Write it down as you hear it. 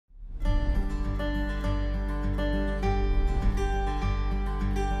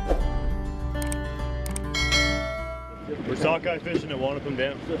sockeye fishing at Wanapaum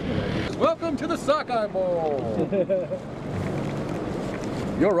Dam. Welcome to the Sockeye Bowl.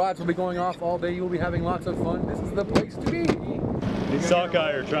 Your rods will be going off all day. You'll be having lots of fun. This is the place to be. These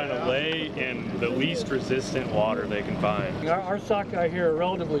sockeye are trying to lay in the least resistant water they can find. Our sockeye here are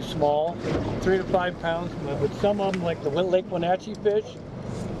relatively small, 3 to 5 pounds, but some of them, like the Lake Wenatchee fish,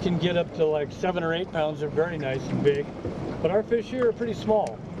 can get up to like 7 or 8 pounds. They're very nice and big. But our fish here are pretty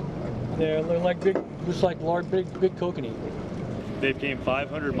small. They're like big, just like large, big kokanee. They've came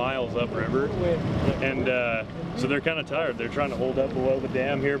 500 miles upriver, and so they're kind of tired. They're trying to hold up below the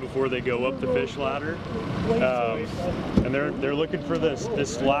dam here before they go up the fish ladder, and they're looking for this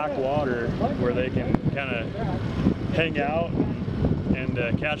slack water where they can kind of hang out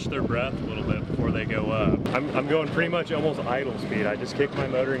and catch their breath a little bit before they go up. I'm going pretty much almost idle speed. I just kicked my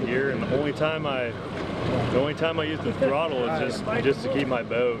motor in gear, and the only time I use the throttle is just to keep my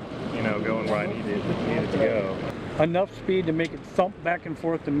boat, you know, going where I need it to go. Enough speed to make it thump back and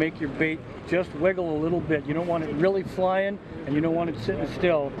forth to make your bait just wiggle a little bit. You don't want it really flying, and you don't want it sitting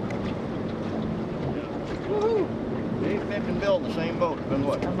still. Woohoo! Dave, Mick, and Bill in the same boat. It's been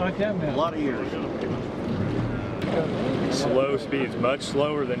what? How about that, man? A lot of years. Slow speeds, much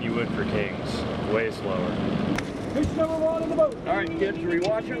slower than you would for kings. Way slower. Fish number 1 in the boat. All right, kids, are you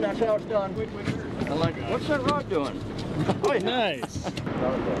watching? That's how it's done. I like it. What's that rod doing? Oh, nice.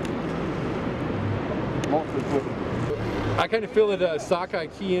 I kind of feel that sockeye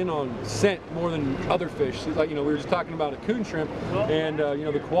key in on scent more than other fish. Like, you know, we were just talking about a coon shrimp, and you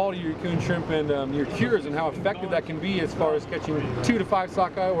know, the quality of your coon shrimp and your cures and how effective that can be as far as catching 2 to 5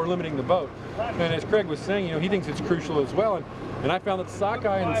 sockeye or limiting the boat. And as Craig was saying, you know, he thinks it's crucial as well. And I found that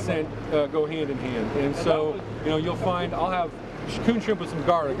sockeye and scent go hand in hand. And so, you know, you'll find I'll have coon shrimp with some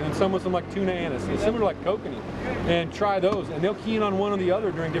garlic, and then some with some like tuna anise, and similar like kokanee, and try those, and they'll key in on one or the other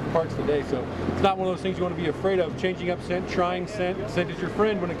during different parts of the day. So it's not one of those things you want to be afraid of. Changing up scent, trying scent. Scent is your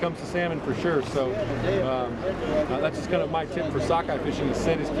friend when it comes to salmon for sure. So that's just kind of my tip for sockeye fishing, is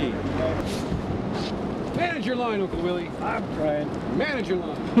scent is key. Manage your line, Uncle Willie. I'm trying. Manage your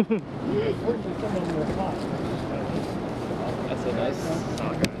line. That's a nice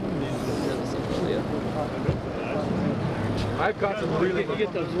sockeye. I've caught some really. You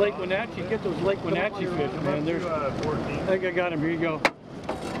get those Lake Wenatchee, fish, man. There's. I think I got him. Here you go.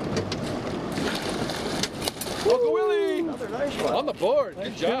 Uncle Willie! Another nice one. On the board.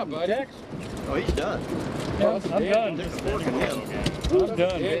 Good job, buddy. Oh, he's done. Yeah, I'm done. I'm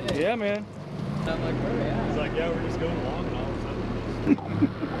done. Yeah, man. It's like, yeah, we're just going along and all of a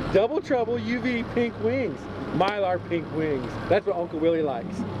sudden. Double trouble UV pink wings. Mylar pink wings. That's what Uncle Willie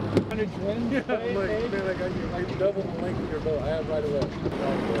likes. Manage wind. Yeah, man, I double the length of your boat. I have right away.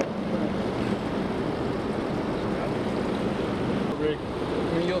 Rick,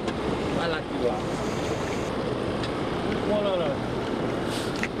 I like you a lot. One on a.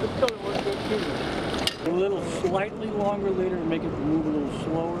 Let's tell it works good too. A little slightly longer later to make it move a little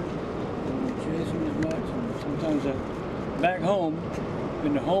slower. And chasing as much. And sometimes back home,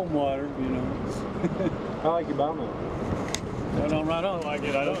 in the home water, you know. I like your bow mount. Right on, right on. I like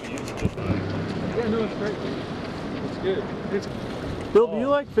it. I don't use it just fine. Yeah, no, it's great. It's good. Bill, do you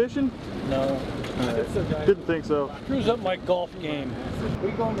like fishing? No. Didn't think so. Screws up my golf game.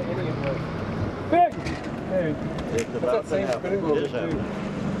 We going to Indian Lake. Big! Hey. It's about to happen. It is happening.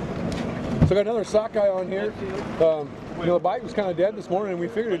 So I got another sockeye on here. You know, the bite was kind of dead this morning, and we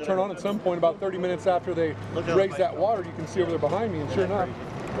figured it'd turn on at some point about 30 minutes after they raised that water. You can see over there behind me, and sure enough,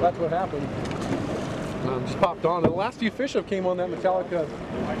 that's what happened. Just popped on. And the last few fish have came on that metallic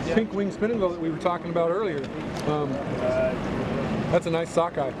pink wing Spin-Glo that we were talking about earlier. That's a nice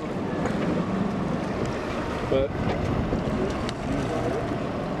sockeye. But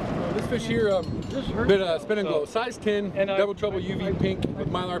this fish here, bit Spin-Glo, size 10, double trouble UV pink with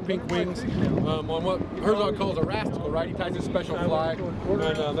mylar pink wings, on what Herzog calls a rasticle, right? He ties a special fly,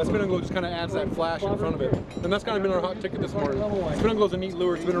 and that Spin-Glo just kind of adds that flash in front of it. And that's kind of been our hot ticket this morning. Spin-Glo's a neat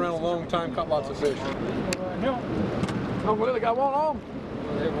lure. It's been around a long time, caught lots of fish. Oh, really? Got one on?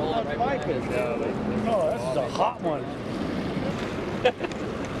 Oh, this is a hot one.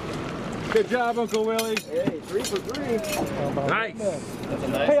 Good job, Uncle Willie. Hey, 3 for 3. Nice. That's a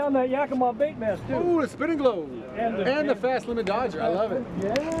nice. Hey, on that Yakima Bait Mask too. Ooh, the Spin-Glo. And the fast limit Dodger. I love it.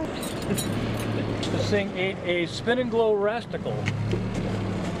 Yeah. This thing ate a Spin-Glo rasticle.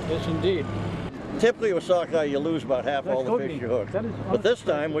 Yes, indeed. Typically with sockeye, you lose about half all the fish you hook. But this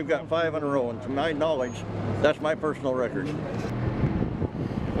time, we've got 5 in a row, and to my knowledge, that's my personal record.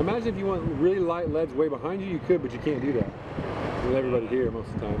 Imagine if you want really light leads way behind you, you could, but you can't do that. With everybody here most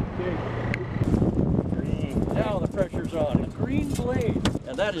of the time. Green. Now the pressure's on. Green blade.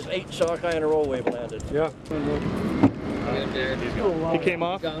 And that is 8 sockeye in a row we've landed. Yeah. Get him there. He came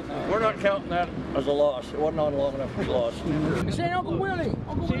off. We're not counting that as a loss. It wasn't on long enough to be lost. Say, Uncle Willie,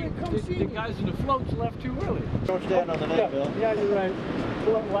 come see The me. guys in the floats left too early. Don't stand on the net, Bill. Yeah, you're right. It's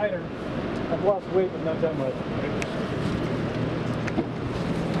a little lighter. I've lost weight, but not that much.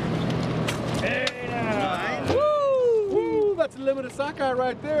 Woo! That's a limited sockeye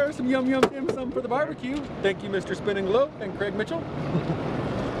right there. Some yum yum dim sum for the barbecue. Thank you, Mr. Spin-Glo and Craig Mitchell.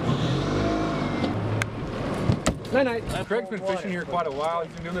 Night night. Craig's been fishing here quite a while.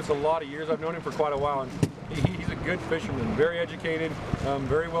 He's been doing this a lot of years. I've known him for quite a while, and he's a good fisherman, very educated,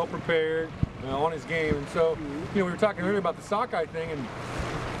 very well prepared on his game. And so, we were talking earlier about the sockeye thing, and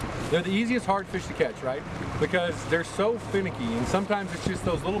they're the easiest hard fish to catch, right? Because they're so finicky, and sometimes it's just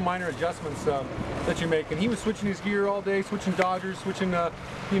those little minor adjustments that you make. And he was switching his gear all day, switching dodgers, switching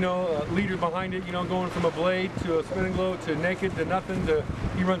leader behind it, going from a blade to a Spin-Glo to naked to nothing to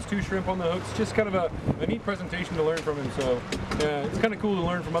he runs 2 shrimp on the hooks. Just kind of a neat presentation to learn from him. So it's kind of cool to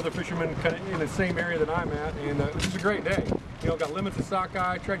learn from other fishermen kind of in the same area that I'm at, and this is a great day. Got limits of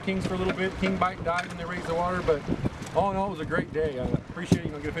sockeye, tried kings for a little bit. King bite died when they raised the water, but all in all, it was a great day. I appreciate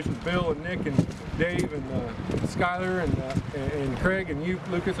get to fish with Bill and Nick and Dave and Skyler and Craig and you,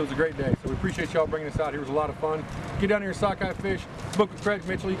 Lucas. It was a great day. So we appreciate y'all bringing us out here. It was a lot of fun. Get down here, sockeye fish, book with Craig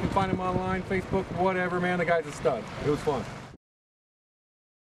Mitchell. You can find him online, Facebook, whatever, man. The guy's a stud. It was fun.